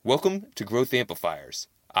Welcome to Growth Amplifiers.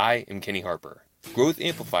 I am Kenny Harper. Growth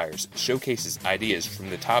Amplifiers showcases ideas from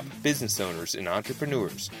the top business owners and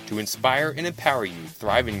entrepreneurs to inspire and empower you to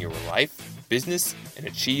thrive in your life, business, and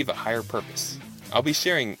achieve a higher purpose. I'll be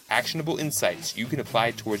sharing actionable insights you can apply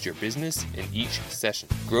towards your business in each session.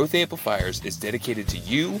 Growth Amplifiers is dedicated to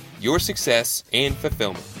you, your success, and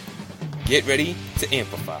fulfillment. Get ready to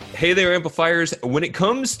amplify. Hey there, Amplifiers. When it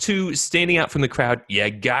comes to standing out from the crowd, you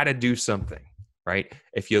gotta do something, right?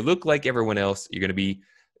 If you look like everyone else, you're gonna be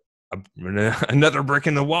another brick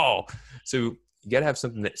in the wall. So you gotta have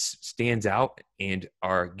something that stands out. And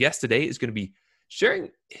our guest today is gonna be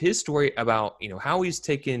sharing his story about, how he's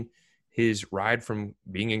taken his ride from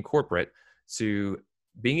being in corporate to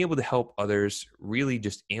being able to help others really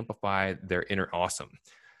just amplify their inner awesome.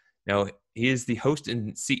 Now, he is the host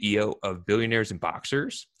and CEO of Billionaires and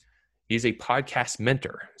Boxers. He's a podcast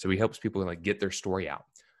mentor, so he helps people get their story out.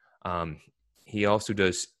 He also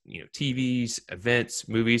does, TVs, events,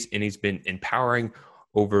 movies, and he's been empowering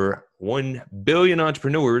over 1 billion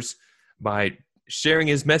entrepreneurs by sharing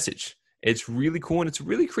his message. It's really cool, and it's a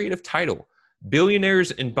really creative title,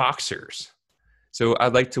 Billionaires and Boxers. So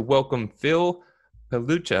I'd like to welcome Phil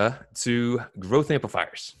Paoluccia to Growth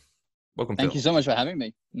Amplifiers. Welcome, Phil. Thank you so much for having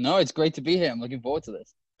me. No, it's great to be here. I'm looking forward to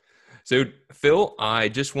this. So, Phil, I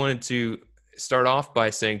just wanted to start off by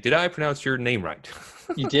saying, did I pronounce your name right?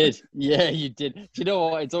 You did. Yeah, you did. Do you know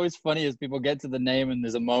what? It's always funny as people get to the name and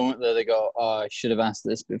there's a moment that they go, oh, I should have asked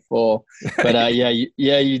this before. But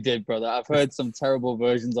you did, brother. I've heard some terrible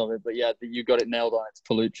versions of it, but yeah, you got it nailed on. It's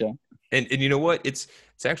Paoluccia. And you know what? It's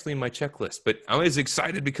actually in my checklist, but I was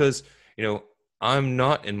excited because, I'm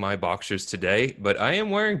not in my boxers today, but I am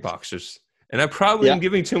wearing boxers. And I probably am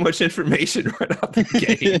giving too much information right out the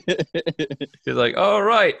gate. You're like, all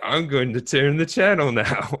right, I'm going to turn the channel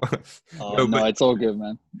now. No, it's all good,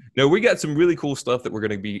 man. No, we got some really cool stuff that we're going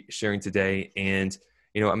to be sharing today. And,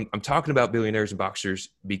 I'm talking about Billionaires and Boxers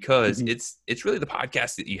because it's really the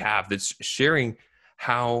podcast that you have that's sharing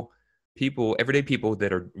how everyday people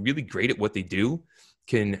that are really great at what they do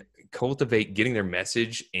can cultivate getting their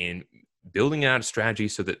message and building out a strategy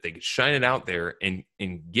so that they can shine it out there and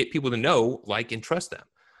get people to know, like, and trust them.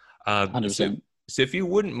 100%. So if you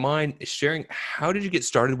wouldn't mind sharing, how did you get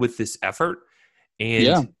started with this effort?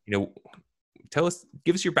 And,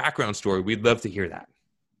 give us your background story. We'd love to hear that.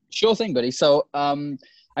 Sure thing, buddy. So I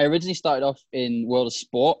originally started off in world of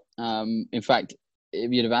sport. In fact, if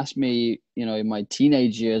you'd have asked me, in my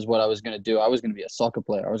teenage years, what I was going to do, I was going to be a soccer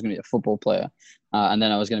player. I was going to be a football player. And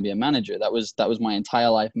then I was going to be a manager. That was my entire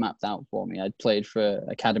life mapped out for me. I'd played for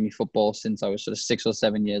academy football since I was sort of 6 or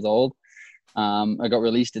 7 years old. I got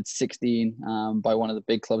released at 16 by one of the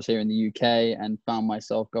big clubs here in the UK and found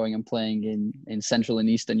myself going and playing in Central and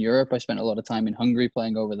Eastern Europe. I spent a lot of time in Hungary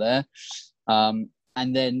playing over there.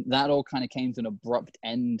 And then that all kind of came to an abrupt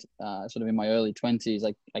end sort of in my early 20s.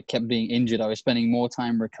 I kept being injured. I was spending more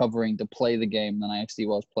time recovering to play the game than I actually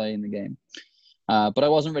was playing the game. But I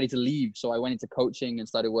wasn't ready to leave. So I went into coaching and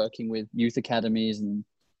started working with youth academies and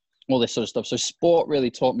all this sort of stuff. So sport really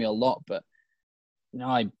taught me a lot. But,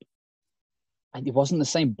 it wasn't the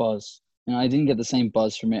same buzz. I didn't get the same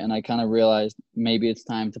buzz from it. And I kind of realized maybe it's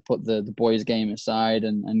time to put the boys' game aside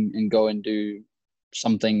and go and do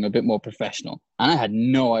something a bit more professional. And I had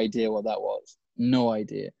no idea what that was. No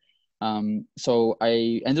idea. So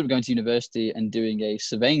I ended up going to university and doing a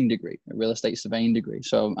surveying degree, a real estate surveying degree.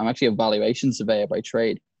 So I'm actually a valuation surveyor by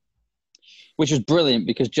trade, which was brilliant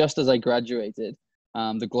because just as I graduated,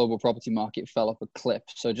 the global property market fell off a cliff.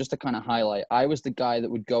 So just to kind of highlight, I was the guy that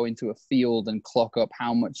would go into a field and clock up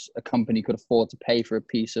how much a company could afford to pay for a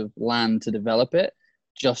piece of land to develop it,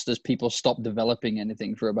 just as people stopped developing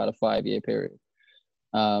anything for about a 5-year period.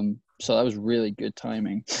 So that was really good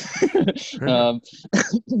timing.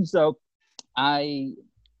 So I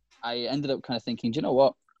ended up kind of thinking, do you know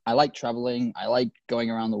what? I like traveling. I like going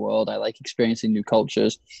around the world. I like experiencing new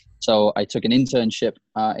cultures. So I took an internship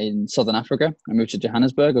in Southern Africa. I moved to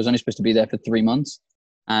Johannesburg. I was only supposed to be there for 3 months.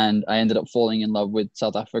 And I ended up falling in love with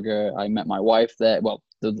South Africa. I met my wife there. Well,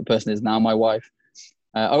 the person is now my wife.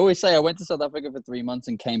 I always say I went to South Africa for 3 months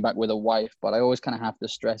and came back with a wife, but I always kind of have to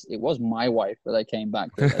stress it was my wife that I came back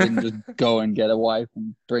with. I didn't just go and get a wife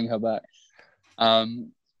and bring her back.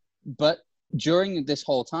 But during this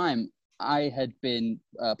whole time, I had been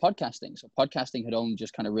podcasting. So podcasting had only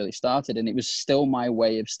just kind of really started, and it was still my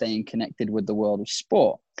way of staying connected with the world of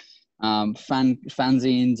sport.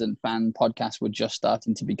 Fanzines and fan podcasts were just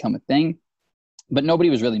starting to become a thing, but nobody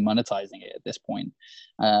was really monetizing it at this point.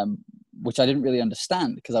 which I didn't really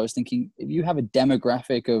understand, because I was thinking, if you have a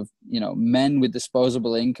demographic of, men with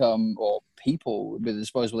disposable income, or people with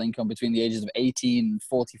disposable income between the ages of 18 and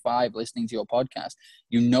 45 listening to your podcast,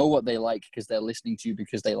 what they like because they're listening to you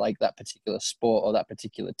because they like that particular sport or that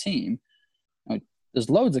particular team. There's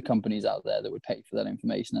loads of companies out there that would pay for that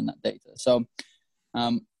information and that data. So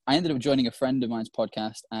I ended up joining a friend of mine's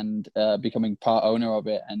podcast and becoming part owner of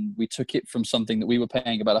it. And we took it from something that we were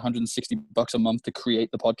paying about $160 a month to create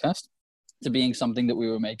the podcast to being something that we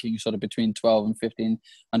were making sort of between $1,200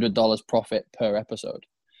 and $1,500 profit per episode.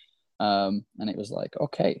 And it was like,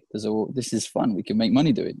 okay, this is fun. We can make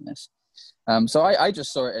money doing this. So I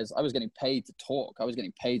just saw it as I was getting paid to talk. I was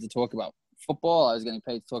getting paid to talk about football. I was getting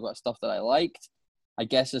paid to talk about stuff that I liked. I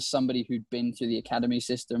guess as somebody who'd been through the academy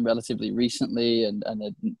system relatively recently and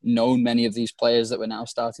had known many of these players that were now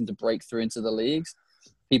starting to break through into the leagues,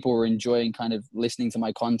 people were enjoying kind of listening to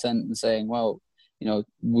my content and saying, well,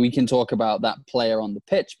 we can talk about that player on the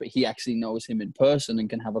pitch, but he actually knows him in person and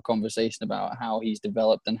can have a conversation about how he's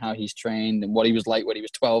developed and how he's trained and what he was like when he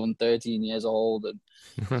was 12 and 13 years old.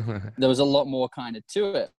 And there was a lot more kind of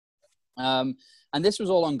to it. And this was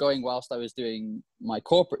all ongoing whilst I was doing my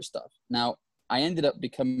corporate stuff. Now, I ended up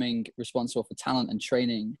becoming responsible for talent and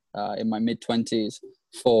training in my mid-20s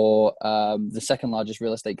for the second largest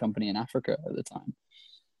real estate company in Africa at the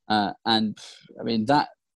time. And I mean, that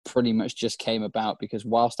pretty much just came about because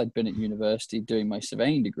whilst I'd been at university doing my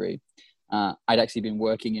surveying degree, I'd actually been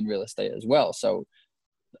working in real estate as well. So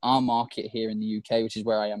our market here in the UK, which is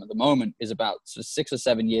where I am at the moment, is about sort of 6 or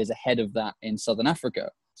 7 years ahead of that in Southern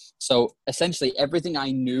Africa. So essentially everything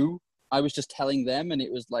I knew, I was just telling them, and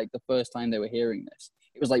it was like the first time they were hearing this.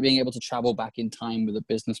 It was like being able to travel back in time with a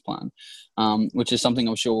business plan, which is something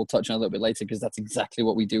I'm sure we'll touch on a little bit later, because that's exactly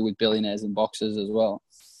what we do with Billionaires in Boxes as well.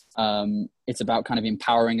 It's about kind of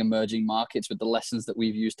empowering emerging markets with the lessons that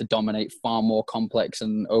we've used to dominate far more complex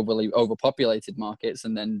and overpopulated markets,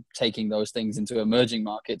 and then taking those things into emerging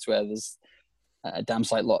markets where there's a damn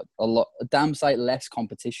sight less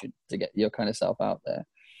competition to get your kind of self out there.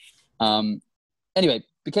 Anyway,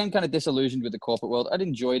 became kind of disillusioned with the corporate world. I'd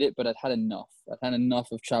enjoyed it, but I'd had enough. I'd had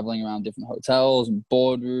enough of traveling around different hotels and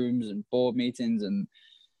boardrooms and board meetings. And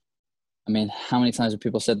I mean, how many times have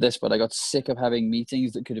people said this, but I got sick of having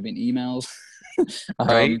meetings that could have been emails.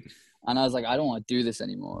 Right. And I was like, I don't want to do this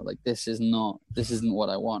anymore. Like, this isn't what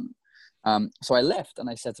I want. So I left and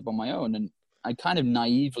I set up on my own, and I kind of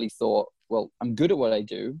naively thought, well, I'm good at what I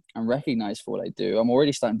do. I'm recognized for what I do. I'm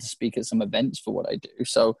already starting to speak at some events for what I do.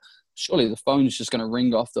 So surely the phone's just going to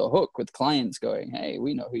ring off the hook with clients going, hey,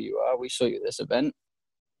 we know who you are. We saw you at this event.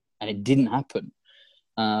 And it didn't happen.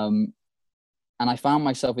 And I found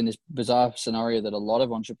myself in this bizarre scenario that a lot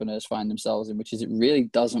of entrepreneurs find themselves in, which is it really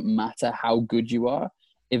doesn't matter how good you are.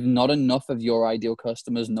 If not enough of your ideal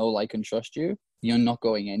customers know, like, and trust you, you're not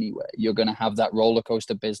going anywhere. You're going to have that roller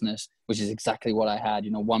coaster business, which is exactly what I had.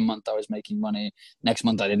 1 month I was making money. Next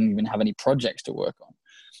month I didn't even have any projects to work on.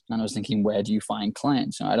 And I was thinking, where do you find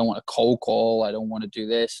clients? I don't want to cold call. I don't want to do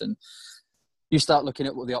this. And you start looking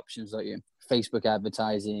at what the options are. Facebook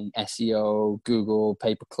advertising, SEO, Google,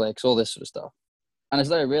 pay-per-clicks, all this sort of stuff. And I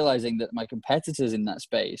started realizing that my competitors in that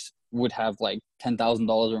space would have like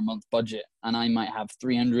 $10,000 a month budget, and I might have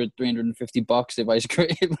 $350 if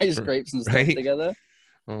I scrape some stuff together.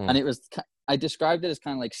 And I described it as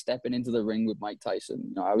kind of like stepping into the ring with Mike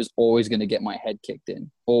Tyson. I was always going to get my head kicked in,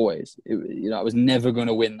 always. I was never going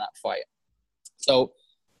to win that fight. So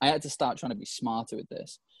I had to start trying to be smarter with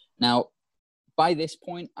this. Now, by this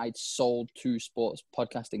point, I'd sold 2 sports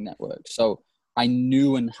podcasting networks. So I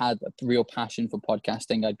knew and had a real passion for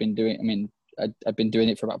podcasting. I'd been doing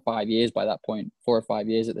it for about 5 years by that point, 4 or 5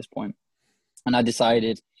 years at this point. And I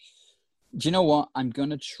decided, do you know what? I'm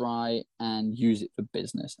going to try and use it for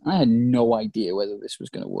business. And I had no idea whether this was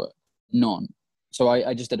going to work. None. So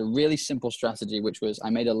I just did a really simple strategy, which was I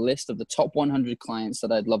made a list of the top 100 clients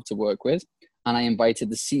that I'd love to work with. And I invited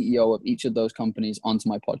the CEO of each of those companies onto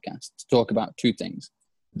my podcast to talk about 2 things: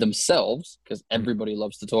 themselves, because everybody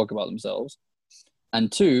loves to talk about themselves,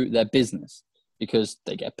 and 2, their business, because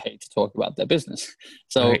they get paid to talk about their business.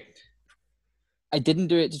 So right. I didn't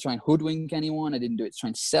do it to try and hoodwink anyone. I didn't do it to try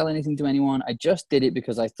and sell anything to anyone. I just did it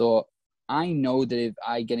because I thought, I know that if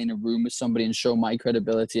I get in a room with somebody and show my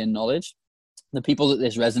credibility and knowledge, the people that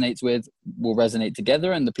this resonates with will resonate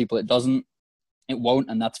together, and the people it doesn't, it won't,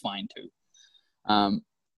 and that's fine too.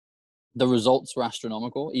 The results were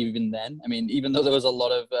astronomical even then. I mean, even though there was a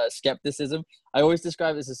lot of skepticism, I always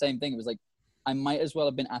describe it as the same thing. It was like, I might as well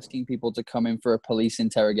have been asking people to come in for a police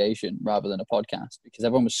interrogation rather than a podcast, because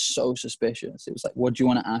everyone was so suspicious. It was like, what do you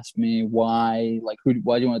want to ask me? Why? Like,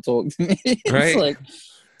 why do you want to talk to me? It's right. like,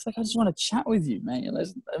 It's like, I just want to chat with you, mate.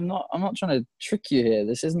 I'm not trying to trick you here.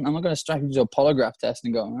 I'm not going to strap you to a polygraph test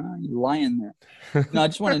and go, you're lying there. No, I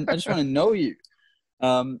just want to know you.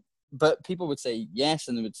 But people would say yes,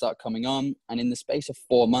 and they would start coming on. And in the space of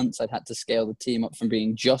 4 months, I'd had to scale the team up from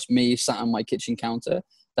being just me sat on my kitchen counter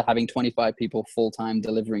to having 25 people full-time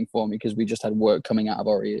delivering for me, because we just had work coming out of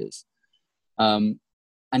our ears. And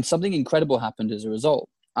something incredible happened as a result.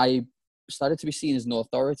 I started to be seen as an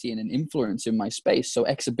authority and an influence in my space. So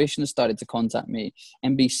exhibitions started to contact me.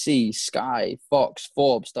 NBC, Sky, Fox,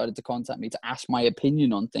 Forbes started to contact me to ask my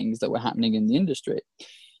opinion on things that were happening in the industry.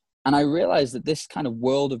 And I realized that this kind of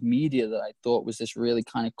world of media that I thought was this really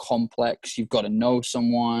kind of complex, you've got to know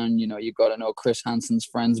someone, you've got to know Chris Hansen's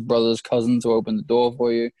friends, brothers, cousins to open the door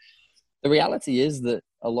for you. The reality is that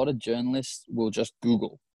a lot of journalists will just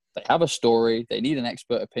Google. They have a story, they need an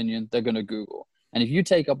expert opinion, they're going to Google. And if you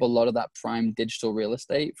take up a lot of that prime digital real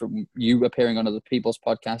estate from you appearing on other people's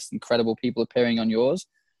podcasts, incredible people appearing on yours,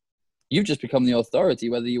 you've just become the authority,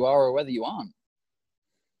 whether you are or whether you aren't.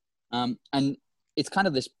 And it's kind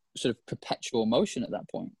of this sort of perpetual motion at that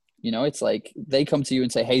point. It's like they come to you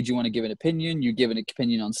and say, hey, do you want to give an opinion? You give an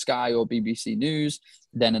opinion on Sky or BBC News.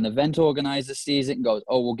 Then an event organizer sees it and goes,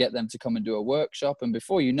 oh, we'll get them to come and do a workshop. And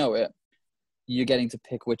before you know it, you're getting to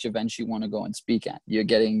pick which events you want to go and speak at. You're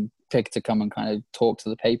getting picked to come and kind of talk to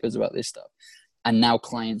the papers about this stuff. And now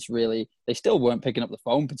clients they still weren't picking up the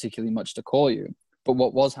phone particularly much to call you. But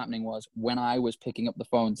what was happening was when I was picking up the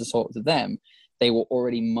phone to talk to them, they were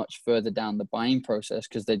already much further down the buying process,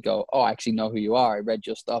 because they'd go, oh, I actually know who you are. I read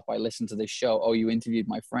your stuff. I listened to this show. Oh, you interviewed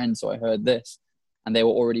my friend, so I heard this. And they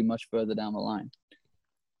were already much further down the line.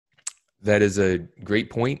 That is a great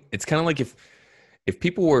point. It's kind of like if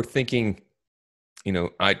people were thinking,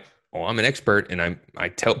 I'm an expert and I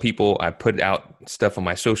tell people, I put out stuff on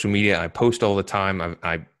my social media, I post all the time,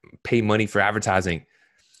 I pay money for advertising,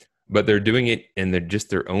 but they're doing it and they're just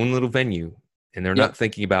their own little venue, and they're not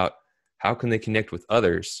thinking about how can they connect with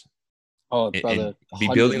others and be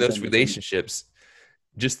building those relationships.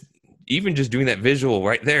 Even just doing that visual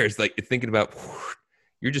right there is like thinking about,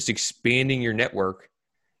 you're just expanding your network,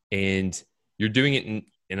 and you're doing it in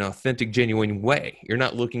an authentic, genuine way. You're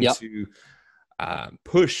not looking to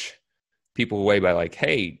push people away by like,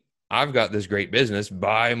 hey, I've got this great business,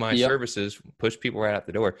 buy my services, push people right out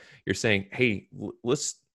the door. You're saying, hey,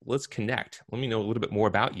 let's connect. Let me know a little bit more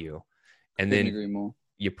about you. And then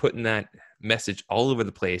you're putting that message all over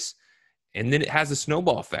the place. And then it has a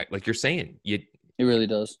snowball effect. Like you're saying, it really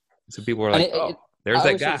does. So people are like, there's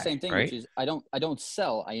that guy. The same thing, right? Which is I don't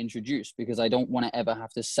sell, I introduce, because I don't want to ever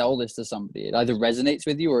have to sell this to somebody. It either resonates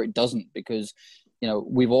with you or it doesn't, because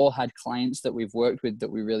we've all had clients that we've worked with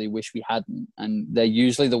that we really wish we hadn't. And they're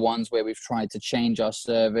usually the ones where we've tried to change our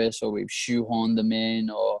service, or we've shoehorned them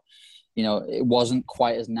in, or, it wasn't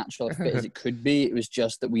quite as natural a fit as it could be. It was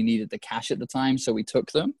just that we needed the cash at the time, so we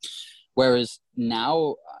took them. Whereas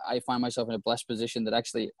now I find myself in a blessed position that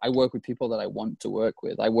actually I work with people that I want to work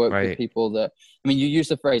with. I work with people that, you use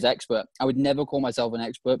the phrase expert. I would never call myself an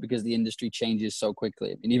expert because the industry changes so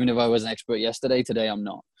quickly. And even if I was an expert yesterday, today I'm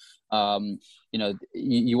not.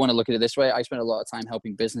 You want to look at it this way. I spend a lot of time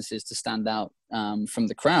helping businesses to stand out from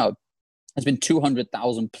the crowd. There's been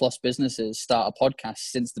 200,000 plus businesses start a podcast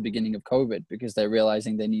since the beginning of COVID because they're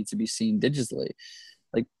realizing they need to be seen digitally.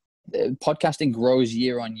 Like podcasting grows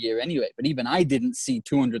year on year anyway, but even I didn't see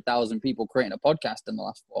 200,000 people creating a podcast in the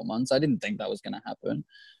last 4 months. I didn't think that was going to happen.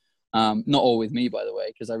 Not all with me, by the way,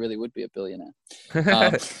 because I really would be a billionaire.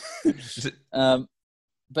 But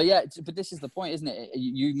this is the point, isn't it?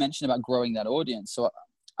 You mentioned about growing that audience. So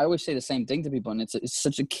I always say the same thing to people, and it's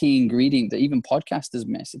such a key ingredient that even podcasters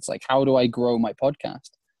miss. It's like, how do I grow my podcast?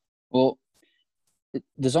 Well,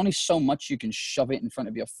 there's only so much you can shove it in front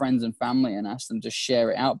of your friends and family and ask them to share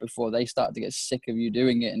it out before they start to get sick of you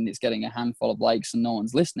doing it and it's getting a handful of likes and no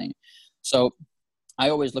one's listening. So I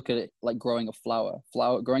always look at it like growing a flower.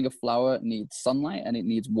 Growing a flower needs sunlight and it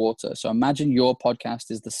needs water. So imagine your podcast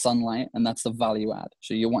is the sunlight and that's the value add.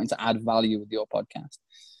 So you're wanting to add value with your podcast.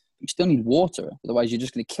 You still need water. Otherwise, you're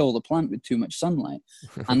just going to kill the plant with too much sunlight.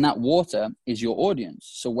 And that water is your audience.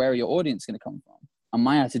 So where are your audience going to come from? And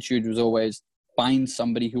my attitude was always find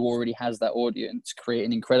somebody who already has that audience, create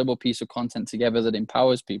an incredible piece of content together that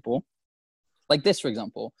empowers people. Like this, for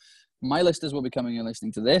example, my listeners will be coming and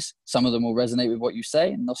listening to this. Some of them will resonate with what you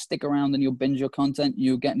say and they'll stick around and you'll binge your content.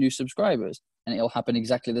 You'll get new subscribers and it'll happen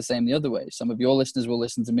exactly the same the other way. Some of your listeners will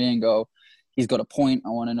listen to me and go, he's got a point. I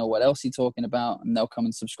want to know what else he's talking about. And they'll come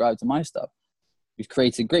and subscribe to my stuff. We've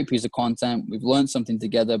created a great piece of content. We've learned something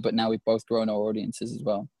together, but now we've both grown our audiences as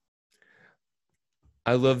well.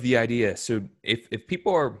 I love the idea. So if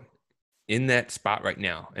people are in that spot right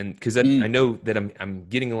now, and because I know that I'm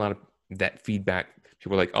getting a lot of that feedback.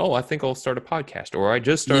 People are like, "Oh, I think I'll start a podcast," or "I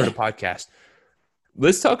just started a podcast."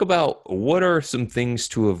 Let's talk about what are some things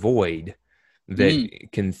to avoid that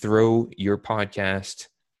can throw your podcast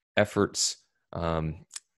efforts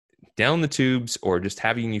down the tubes, or just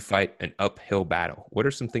having you fight an uphill battle. What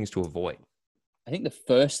are some things to avoid? I think the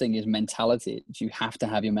first thing is mentality. You have to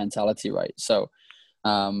have your mentality right. So,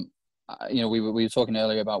 we were talking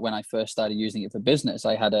earlier about when I first started using it for business.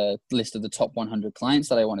 I had a list of the top 100 clients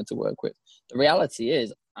that I wanted to work with. The reality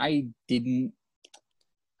is, how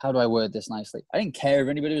do I word this nicely? I didn't care if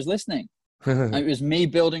anybody was listening. It was me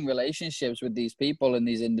building relationships with these people and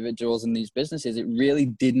these individuals and these businesses. It really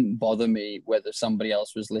didn't bother me whether somebody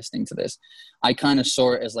else was listening to this. I kind of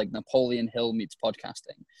saw it as like Napoleon Hill meets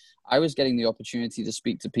podcasting. I was getting the opportunity to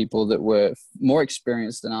speak to people that were more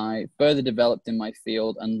experienced than I, further developed in my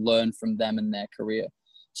field, and learn from them and their career.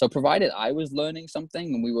 So provided I was learning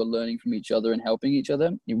something and we were learning from each other and helping each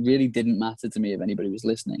other, it really didn't matter to me if anybody was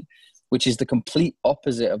listening, which is the complete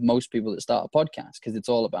opposite of most people that start a podcast, because it's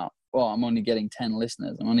all about, oh, I'm only getting 10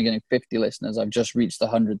 listeners. I'm only getting 50 listeners. I've just reached the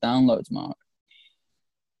 100 downloads mark.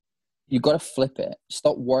 You've got to flip it.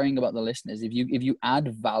 Stop worrying about the listeners. If you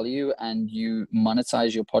add value and you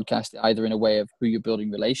monetize your podcast either in a way of who you're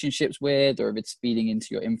building relationships with, or if it's feeding into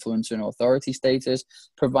your influencer and authority status,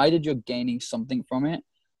 provided you're gaining something from it,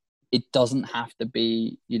 it doesn't have to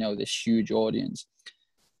be, this huge audience.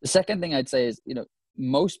 The second thing I'd say is,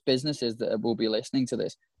 most businesses that will be listening to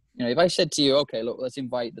this, if I said to you, okay, look, let's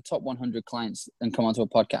invite the top 100 clients and come onto a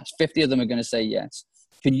podcast, 50 of them are going to say yes.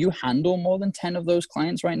 Can you handle more than 10 of those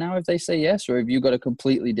clients right now if they say yes? Or have you got a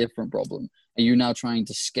completely different problem? Are you now trying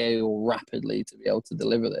to scale rapidly to be able to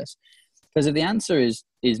deliver this? Because if the answer is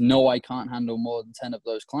no, I can't handle more than 10 of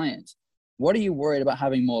those clients, what are you worried about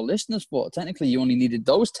having more listeners for? Technically, you only needed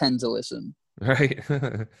those 10 to listen. Right.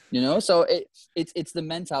 So it's the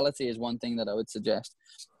mentality is one thing that I would suggest.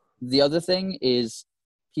 The other thing is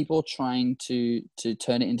people trying to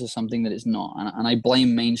turn it into something that it's not. And I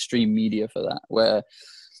blame mainstream media for that, where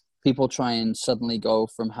people try and suddenly go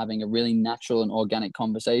from having a really natural and organic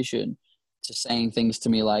conversation to saying things to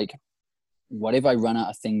me like, what if I run out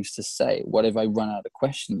of things to say? What if I run out of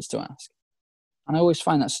questions to ask? And I always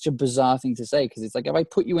find that such a bizarre thing to say, because it's like, if I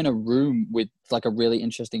put you in a room with like a really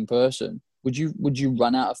interesting person, would you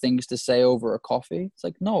run out of things to say over a coffee? It's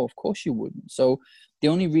like, no, of course you wouldn't. So the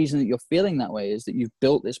only reason that you're feeling that way is that you've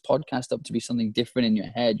built this podcast up to be something different in your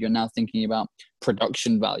head. You're now thinking about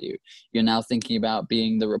production value. You're now thinking about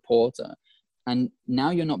being the reporter. And now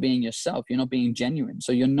you're not being yourself. You're not being genuine.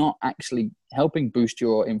 So you're not actually helping boost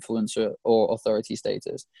your influencer or authority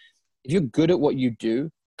status. If you're good at what you do,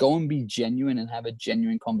 go and be genuine and have a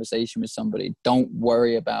genuine conversation with somebody. Don't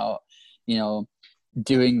worry about,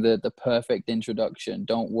 doing the perfect introduction.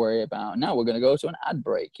 Don't worry about, now we're going to go to an ad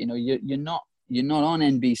break. You're not on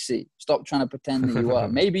NBC. Stop trying to pretend that you are.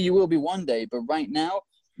 Maybe you will be one day, but right now,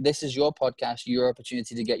 this is your podcast, your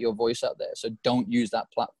opportunity to get your voice out there. So don't use that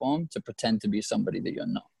platform to pretend to be somebody that you're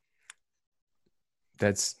not.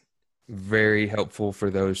 That's very helpful for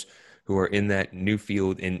those who are in that new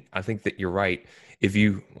field. And I think that you're right.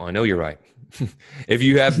 I know you're right. If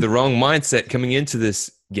you have the wrong mindset coming into this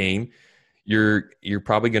game, you're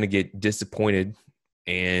probably going to get disappointed,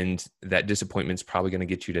 and that disappointment's probably going to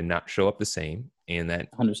get you to not show up the same, and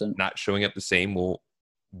that 100%. not showing up the same will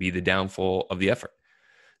be the downfall of the effort.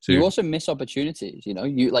 So you also miss opportunities.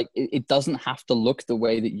 It doesn't have to look the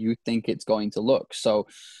way that you think it's going to look. So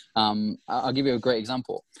I'll give you a great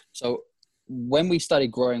example. So when we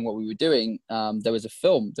started growing what we were doing, there was a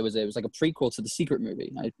film. It was like a prequel to The Secret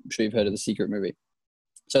movie. I'm sure you've heard of The Secret movie.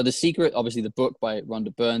 So The Secret, obviously the book by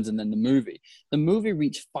Rhonda Burns, and then the movie. The movie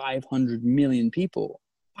reached 500 million people.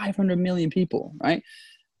 500 million people, right?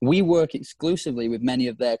 We work exclusively with many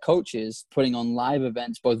of their coaches, putting on live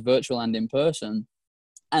events, both virtual and in person.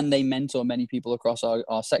 And they mentor many people across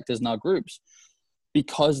our sectors and our groups,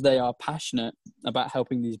 because they are passionate about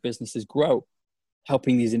helping these businesses grow,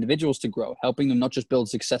 helping these individuals to grow, helping them not just build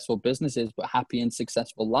successful businesses, but happy and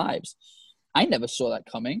successful lives. I never saw that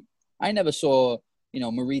coming. I never saw,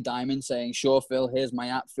 Marie Diamond saying, sure, Phil, here's my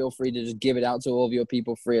app. Feel free to just give it out to all of your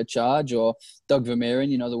people free of charge. Or Doug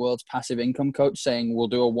Vermeeren, the world's passive income coach, saying, we'll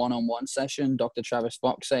do a one-on-one session. Dr. Travis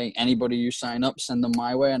Fox saying, anybody you sign up, send them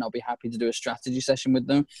my way, and I'll be happy to do a strategy session with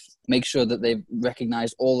them. Make sure that they've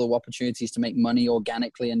recognized all the opportunities to make money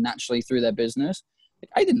organically and naturally through their business.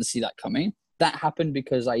 I didn't see that coming. That happened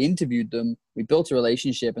because I interviewed them, we built a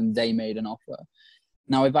relationship, and they made an offer.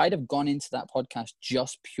 Now, if I'd have gone into that podcast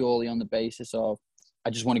just purely on the basis of, I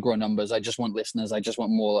just want to grow numbers. I just want listeners. I just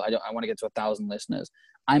want more. I want to get to 1,000 listeners.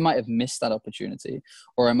 I might have missed that opportunity,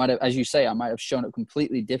 or I might have, as you say, I might have shown up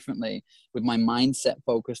completely differently with my mindset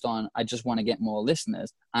focused on, I just want to get more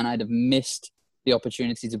listeners. And I'd have missed the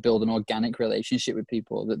opportunity to build an organic relationship with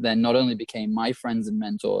people that then not only became my friends and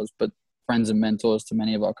mentors, but friends and mentors to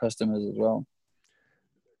many of our customers as well.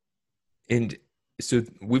 And so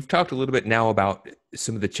we've talked a little bit now about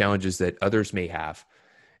some of the challenges that others may have.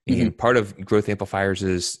 And part of Growth Amplifiers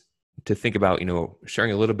is to think about,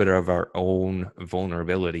 sharing a little bit of our own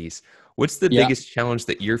vulnerabilities. What's the biggest challenge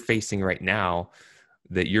that you're facing right now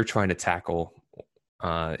that you're trying to tackle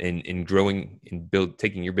in growing and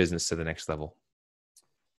taking your business to the next level?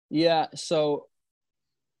 Yeah. So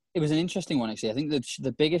it was an interesting one, actually. I think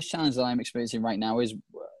the biggest challenge that I'm experiencing right now is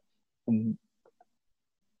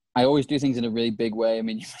I always do things in a really big way. I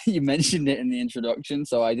mean, you mentioned it in the introduction.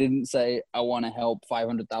 So I didn't say I want to help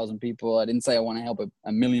 500,000 people. I didn't say I want to help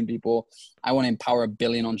a million people. I want to empower 1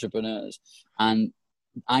 billion entrepreneurs. And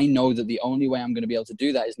I know that the only way I'm going to be able to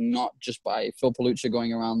do that is not just by Phil Palucha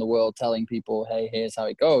going around the world telling people, hey, here's how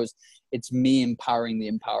it goes. It's me empowering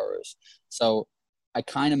the empowerers. So I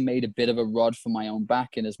kind of made a bit of a rod for my own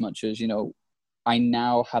back, in as much as, I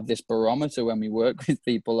now have this barometer when we work with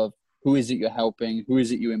people of, who is it you're helping? Who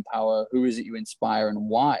is it you empower? Who is it you inspire, and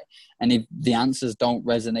why? And if the answers don't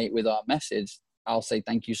resonate with our message, I'll say,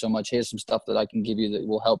 thank you so much. Here's some stuff that I can give you that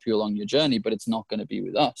will help you along your journey, but it's not going to be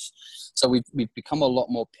with us. So we've become a lot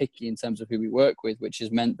more picky in terms of who we work with, which has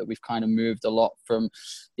meant that we've kind of moved a lot from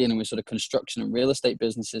dealing with sort of construction and real estate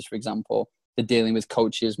businesses, for example, to dealing with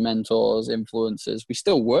coaches, mentors, influencers. We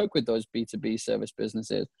still work with those B2B service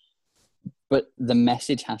businesses, but the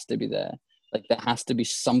message has to be there. Like, there has to be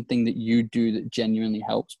something that you do that genuinely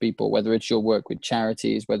helps people, whether it's your work with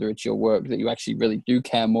charities, whether it's your work that you actually really do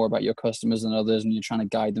care more about your customers than others, and you're trying to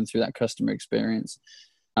guide them through that customer experience.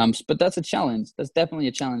 But that's a challenge. That's definitely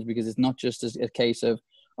a challenge, because it's not just a case of,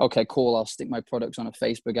 okay, cool, I'll stick my products on a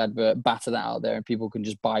Facebook advert, batter that out there, and people can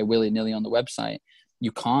just buy willy-nilly on the website.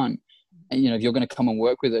 You can't. And, if you're going to come and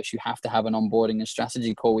work with us, you have to have an onboarding and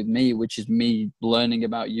strategy call with me, which is me learning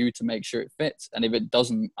about you to make sure it fits. And if it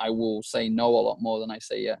doesn't, I will say no a lot more than I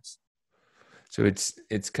say yes. So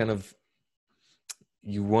it's kind of,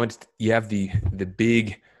 you have the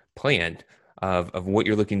big plan of what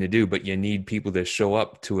you're looking to do, but you need people to show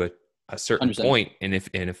up to a certain 100%. point. And if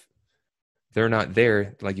they're not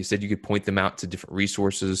there, like you said, you could point them out to different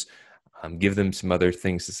resources. Give them some other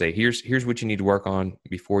things to say, here's what you need to work on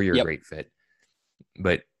before you're a great fit.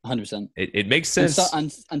 But 100%. It makes sense.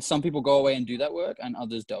 And some people go away and do that work, and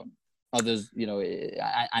others don't. Others,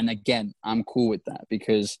 and again, I'm cool with that,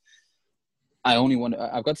 because I've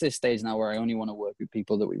got to this stage now where I only want to work with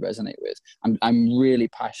people that we resonate with. I'm really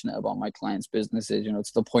passionate about my clients' businesses,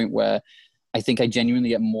 to the point where I think I genuinely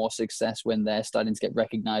get more success when they're starting to get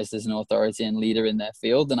recognized as an authority and leader in their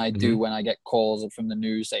field than I do when I get calls from the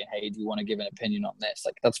news saying, hey, do you want to give an opinion on this?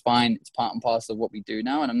 Like, that's fine. It's part and parcel of what we do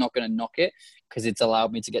now. And I'm not going to knock it, because it's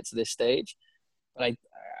allowed me to get to this stage. But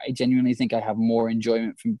I genuinely think I have more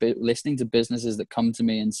enjoyment from listening to businesses that come to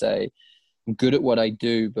me and say, I'm good at what I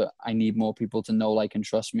do, but I need more people to know, like, and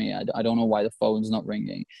trust me. I don't know why the phone's not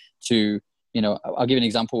ringing. I'll give you an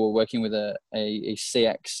example. We're working with a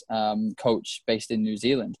CX coach based in New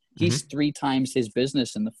Zealand. He's 3 times his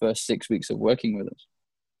business in the first 6 weeks of working with us.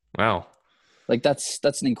 Wow. Like, that's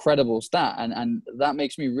an incredible stat. And that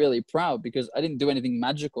makes me really proud, because I didn't do anything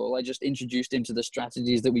magical. I just introduced him to the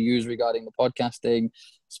strategies that we use regarding the podcasting,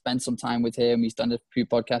 spent some time with him. He's done a few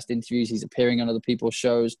podcast interviews. He's appearing on other people's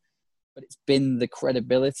shows. But it's been the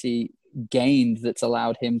credibility gained that's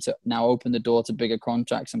allowed him to now open the door to bigger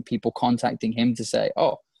contracts, and people contacting him to say,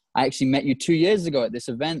 oh, I actually met you 2 years ago at this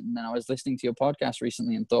event, and then I was listening to your podcast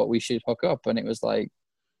recently and thought we should hook up. And it was like,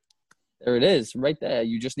 there it is right there.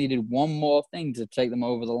 You just needed one more thing to take them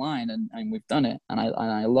over the line, and we've done it. And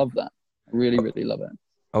I love that. I really, really love it.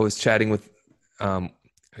 I was chatting with a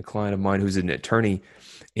client of mine who's an attorney,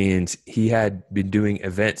 and he had been doing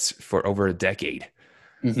events for over a decade.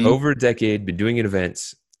 Been doing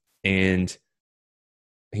events, and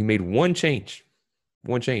he made one change.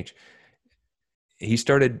 He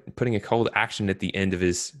started putting a call to action at the end of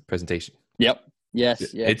his presentation. Yep.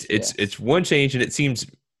 Yes. It's one change, and it seems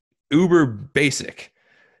uber basic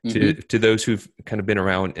to those who've kind of been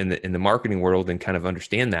around in the marketing world and kind of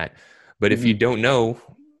understand that. But if you don't know,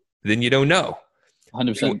 then you don't know.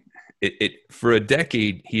 100%. It for a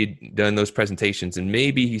decade he had done those presentations, and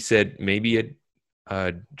maybe he said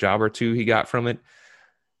a job or two he got from it.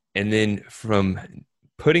 And then from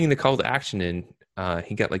putting the call to action in,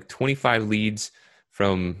 he got like 25 leads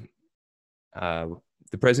from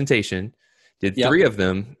the presentation. did Yep. 3 of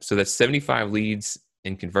them. So that's 75 leads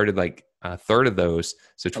and converted like a third of those.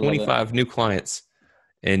 So I love it. 25 new clients.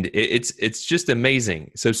 And it's just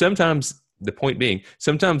amazing. So sometimes the point being,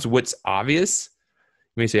 sometimes what's obvious,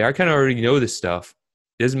 you may say, I kind of already know this stuff.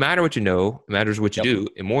 It doesn't matter what you know, it matters what you Yep. do.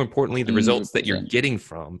 And more importantly, the results that you're 100%. getting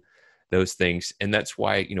from those things. And that's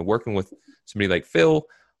why, you know, working with somebody like Phil,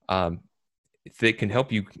 they can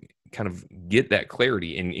help you kind of get that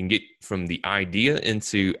clarity and get from the idea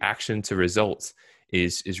into action to results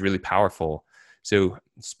is really powerful. So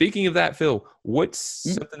speaking of that, Phil, what's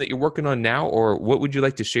something that you're working on now, or what would you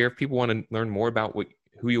like to share if people want to learn more about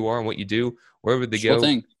who you are and what you do? Where would they Sure go?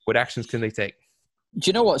 thing. What actions can they take? Do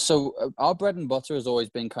you know what? So our bread and butter has always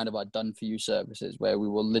been kind of our done for you services, where we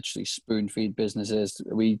will literally spoon feed businesses.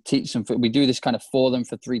 We teach them, we do this kind of for them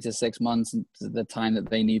for 3 to 6 months, and the time that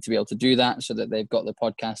they need to be able to do that, so that they've got the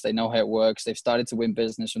podcast, they know how it works, they've started to win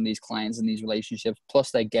business from these clients and these relationships, plus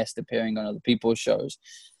they're guest appearing on other people's shows.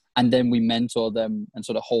 And then we mentor them and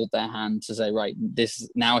sort of hold their hand to say, right,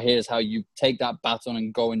 here's how you take that baton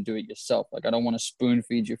and go and do it yourself. Like, I don't want to spoon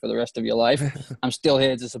feed you for the rest of your life. I'm still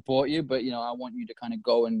here to support you, but, you know, I want you to kind of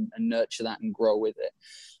go and nurture that and grow with it.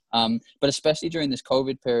 But especially during this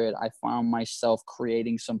COVID period, I found myself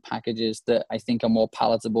creating some packages that I think are more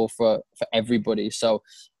palatable for everybody. So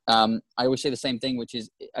I always say the same thing, which is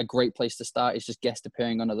a great place to start is just guest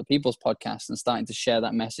appearing on other people's podcasts and starting to share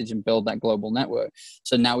that message and build that global network.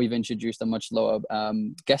 So now we've introduced a much lower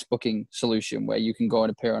guest booking solution where you can go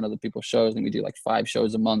and appear on other people's shows. And we do like 5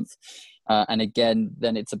 shows a month. And again,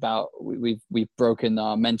 then it's about, we've broken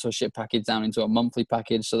our mentorship package down into a monthly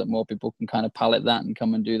package so that more people can kind of pallet that and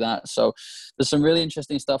come and do that. So there's some really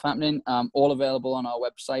interesting stuff happening, all available on our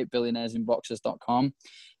website, billionairesinboxers.com.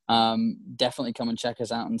 Definitely come and check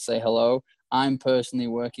us out and say hello. I'm personally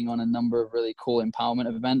working on a number of really cool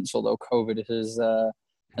empowerment events, although COVID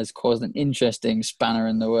has caused an interesting spanner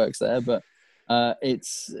in the works there. But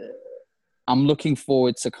I'm looking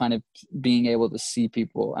forward to kind of being able to see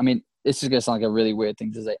people. I mean, this is going to sound like a really weird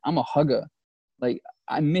thing to say. I'm a hugger. Like,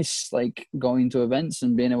 I miss like going to events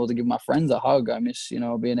and being able to give my friends a hug. I miss, you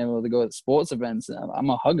know, being able to go to sports events. I'm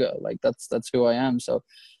a hugger. Like, that's who I am. So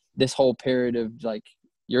this whole period of like,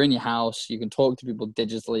 you're in your house, you can talk to people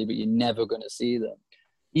digitally, but you're never going to see them.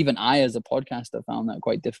 Even I, as a podcaster, found that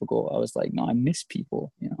quite difficult. I was like, no, I miss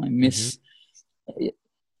people. You know, I miss.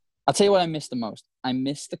 I'll tell you what I miss the most. I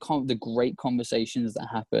miss the great conversations that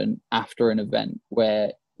happen after an event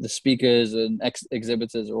where the speakers and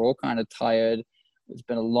exhibitors are all kind of tired. It's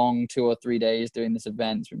been a long 2 or 3 days doing this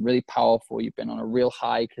event. It's been really powerful. You've been on a real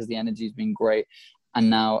high because the energy's been great. And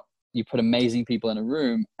now you put amazing people in a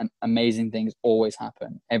room and amazing things always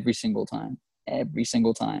happen every single time. And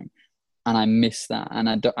I miss that.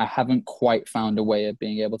 And I haven't quite found a way of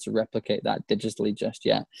being able to replicate that digitally just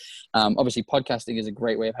yet. Obviously, podcasting is a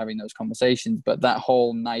great way of having those conversations, but that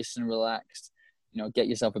whole nice and relaxed, you know, get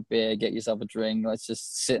yourself a beer, get yourself a drink, let's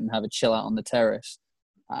just sit and have a chill out on the terrace.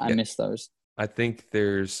 I miss those. I think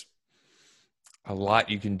there's a lot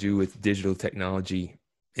you can do with digital technology.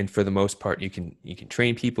 And for the most part, you can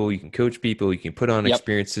train people, you can coach people, you can put on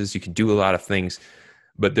experiences, you can do a lot of things,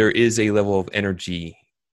 but there is a level of energy,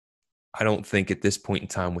 I don't think at this point in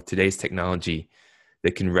time with today's technology,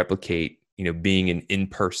 that can replicate, you know, being an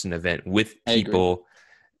in-person event with people.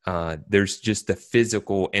 There's just the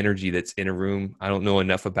physical energy that's in a room. I don't know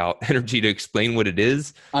enough about energy to explain what it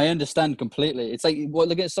is. I understand completely. It's like, well,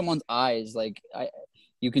 look at someone's eyes. Like,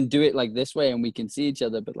 you can do it like this way and we can see each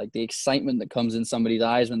other, but like the excitement that comes in somebody's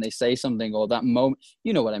eyes when they say something, or that moment,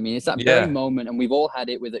 you know what I mean? It's that very moment. And we've all had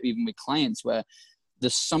it even with clients, where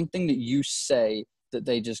there's something that you say that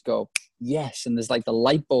they just go, yes. And there's like the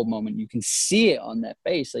light bulb moment. You can see it on their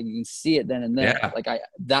face. Like, you can see it then and there. Yeah. Like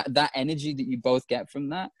that energy that you both get from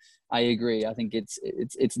that, I agree. I think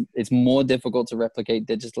it's more difficult to replicate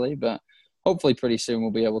digitally, but hopefully pretty soon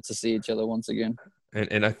we'll be able to see each other once again.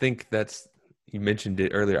 And I think that's, you mentioned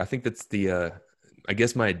it earlier. I think that's the, I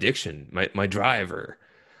guess my addiction, my driver.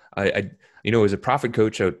 I you know, as a profit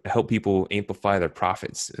coach, I help people amplify their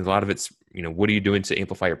profits. And a lot of it's, you know, what are you doing to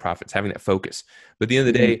amplify your profits? Having that focus. But at the end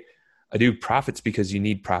of the day, I do profits because you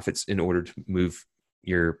need profits in order to move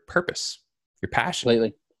your purpose, your passion.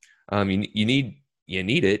 Completely. You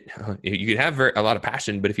need it. You can have a lot of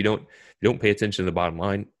passion, but if you don't pay attention to the bottom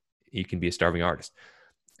line, you can be a starving artist.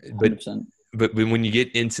 100%. But when you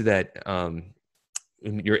get into that,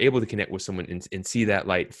 you're able to connect with someone and see that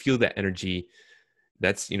light, feel that energy.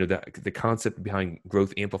 That's, you know, the concept behind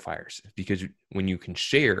growth amplifiers, because when you can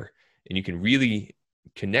share and you can really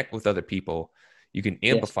connect with other people, you can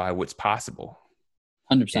amplify what's possible.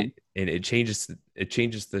 100%. And it changes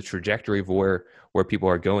the trajectory of where people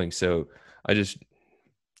are going. So I just,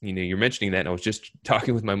 you're mentioning that, and I was just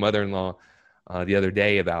talking with my mother-in-law the other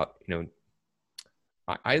day about,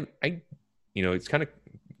 I it's kind of,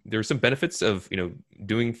 there are some benefits of,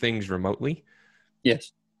 doing things remotely.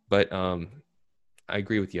 Yes. But I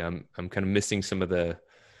agree with you. I'm kind of missing some of the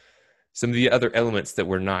other elements that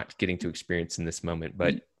we're not getting to experience in this moment.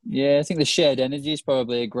 But yeah, I think the shared energy is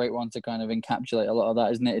probably a great one to kind of encapsulate a lot of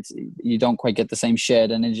that, isn't it? You don't quite get the same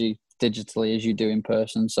shared energy digitally as you do in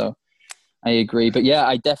person. So I agree. But yeah,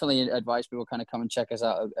 I definitely advise people kind of come and check us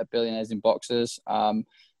out at Billionaires in Boxers.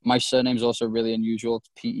 My surname is also really unusual.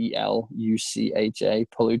 It's Pelucha,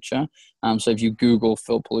 Pelucha. So if you Google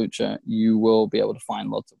Phil Pelucha, you will be able to find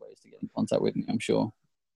lots of ways to get in contact with me, I'm sure.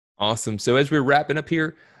 Awesome. So as we're wrapping up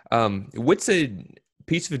here, what's a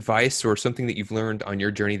piece of advice or something that you've learned on your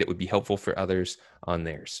journey that would be helpful for others on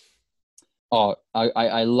theirs? Oh,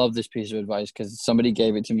 I love this piece of advice because somebody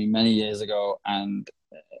gave it to me many years ago and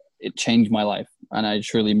it changed my life. And I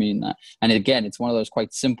truly mean that. And again, it's one of those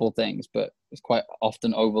quite simple things, but it's quite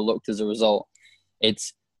often overlooked as a result.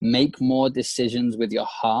 It's make more decisions with your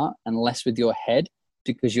heart and less with your head,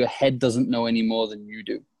 because your head doesn't know any more than you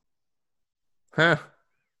do. Huh.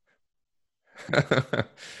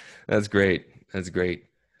 That's great. That's great.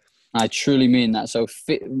 I truly mean that. So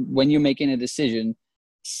when you're making a decision,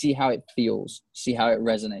 see how it feels, see how it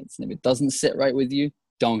resonates. And if it doesn't sit right with you,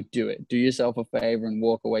 don't do it. Do yourself a favor and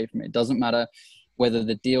walk away from it. It doesn't matter whether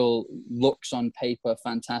the deal looks on paper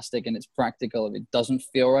fantastic and it's practical. If it doesn't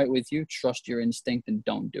feel right with you, trust your instinct and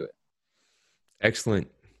don't do it. Excellent.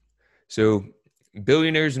 So,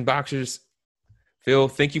 Billionaires in Boxers, Phil,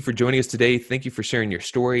 thank you for joining us today. Thank you for sharing your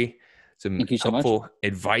story. Some helpful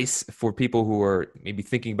advice for people who are maybe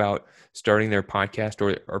thinking about starting their podcast,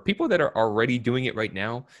 or people that are already doing it right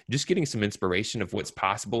now, just getting some inspiration of what's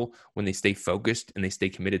possible when they stay focused and they stay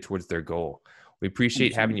committed towards their goal. We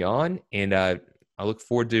appreciate having you on, and I look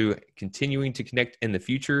forward to continuing to connect in the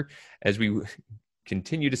future as we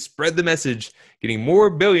continue to spread the message, getting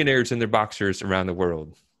more billionaires in their boxers around the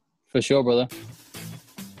world. For sure, brother.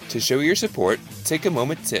 To show your support, take a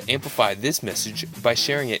moment to amplify this message by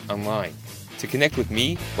sharing it online. To connect with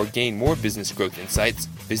me or gain more business growth insights,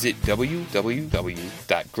 visit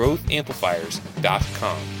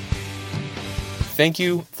www.growthamplifiers.com. Thank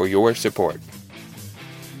you for your support.